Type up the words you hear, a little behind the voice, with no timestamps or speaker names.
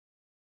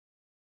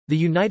The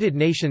United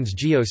Nations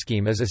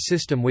geoscheme is a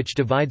system which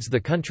divides the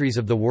countries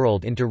of the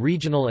world into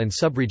regional and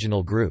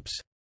subregional groups.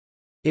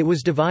 It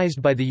was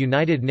devised by the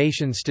United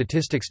Nations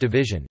Statistics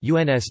Division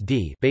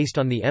 (UNSD) based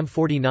on the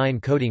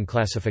M49 coding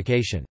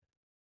classification.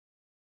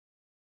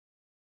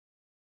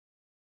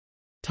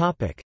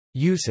 Topic: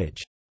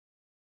 Usage.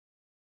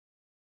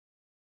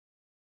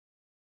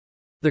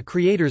 The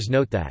creators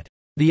note that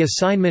the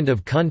assignment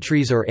of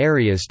countries or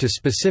areas to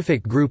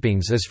specific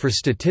groupings is for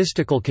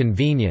statistical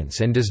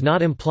convenience and does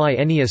not imply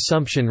any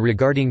assumption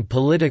regarding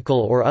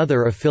political or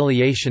other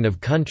affiliation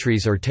of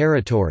countries or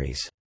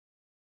territories.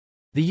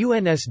 The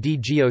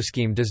UNSD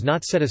geoscheme does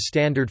not set a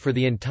standard for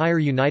the entire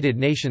United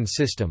Nations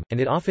system, and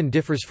it often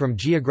differs from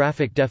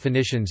geographic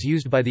definitions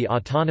used by the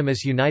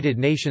autonomous United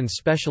Nations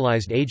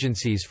specialized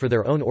agencies for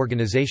their own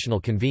organizational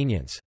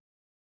convenience.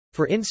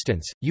 For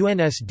instance,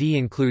 UNSD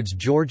includes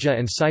Georgia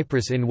and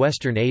Cyprus in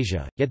Western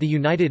Asia, yet the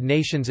United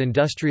Nations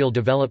Industrial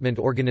Development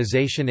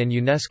Organization and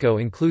UNESCO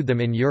include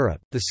them in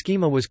Europe. The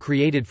schema was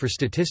created for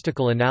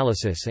statistical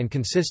analysis and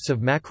consists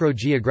of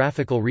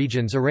macro-geographical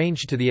regions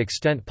arranged to the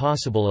extent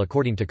possible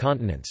according to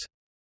continents.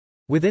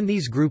 Within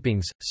these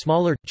groupings,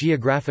 smaller,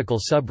 geographical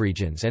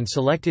subregions and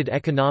selected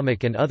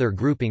economic and other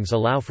groupings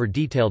allow for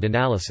detailed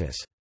analysis.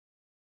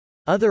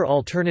 Other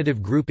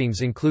alternative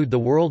groupings include the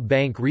World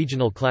Bank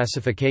Regional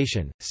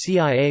Classification,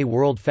 CIA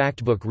World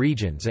Factbook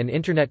Regions and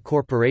Internet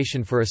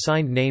Corporation for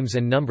Assigned Names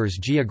and Numbers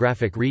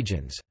Geographic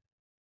Regions.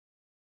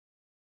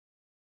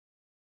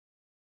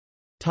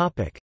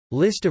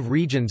 List of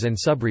regions and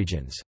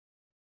subregions.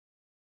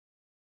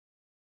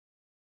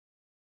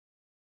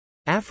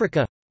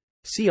 Africa.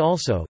 See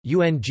also,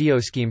 UN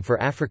Geoscheme for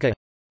Africa.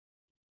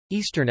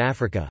 Eastern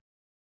Africa,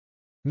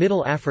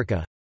 Middle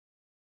Africa,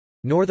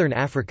 Northern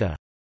Africa,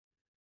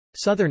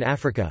 Southern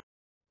Africa,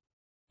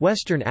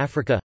 Western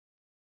Africa,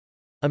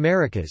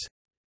 Americas.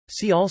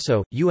 See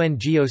also, UN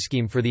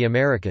Geoscheme for the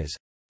Americas.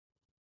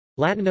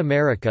 Latin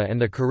America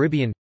and the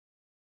Caribbean.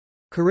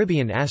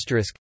 Caribbean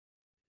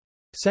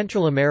 *,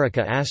 Central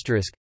America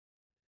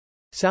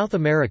 *, South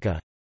America,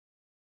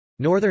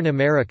 Northern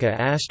America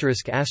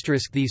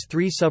 ***. These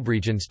three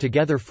subregions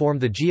together form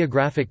the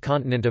geographic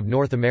continent of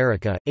North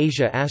America.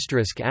 Asia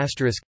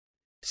 ***.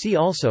 See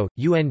also,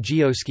 UN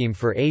Geoscheme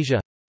for Asia.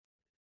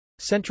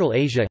 Central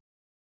Asia,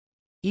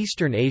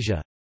 Eastern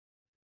Asia,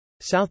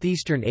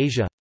 Southeastern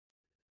Asia,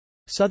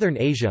 Southern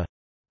Asia,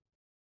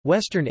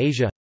 Western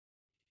Asia,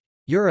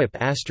 Europe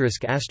 ***.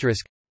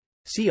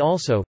 See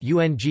also,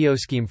 UN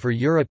Geoscheme for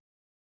Europe.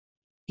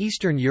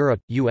 Eastern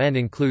Europe, UN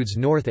includes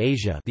North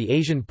Asia, the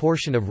Asian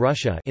portion of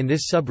Russia, in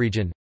this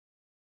subregion.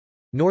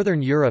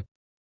 Northern Europe,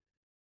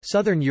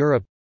 Southern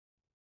Europe,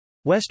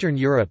 Western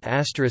Europe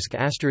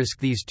 ***.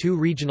 These two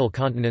regional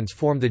continents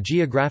form the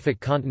geographic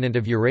continent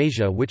of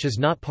Eurasia, which is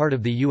not part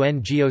of the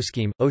UN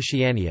Geoscheme.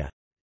 Oceania.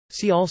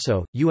 See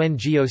also, UN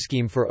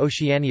Geoscheme for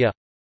Oceania.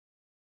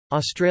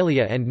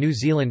 Australia and New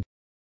Zealand.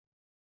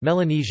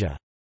 Melanesia,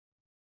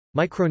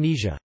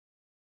 Micronesia,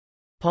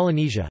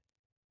 Polynesia.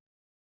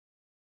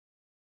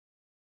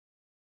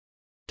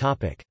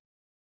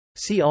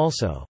 See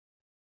also,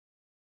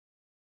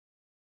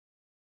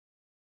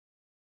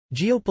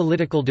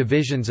 Geopolitical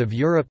divisions of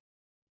Europe,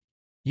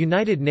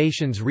 United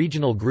Nations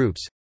regional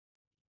groups,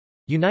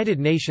 United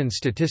Nations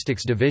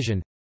Statistics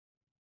Division,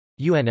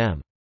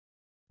 UNM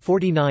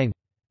 49.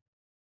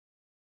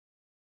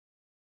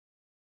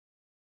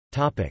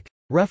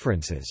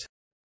 References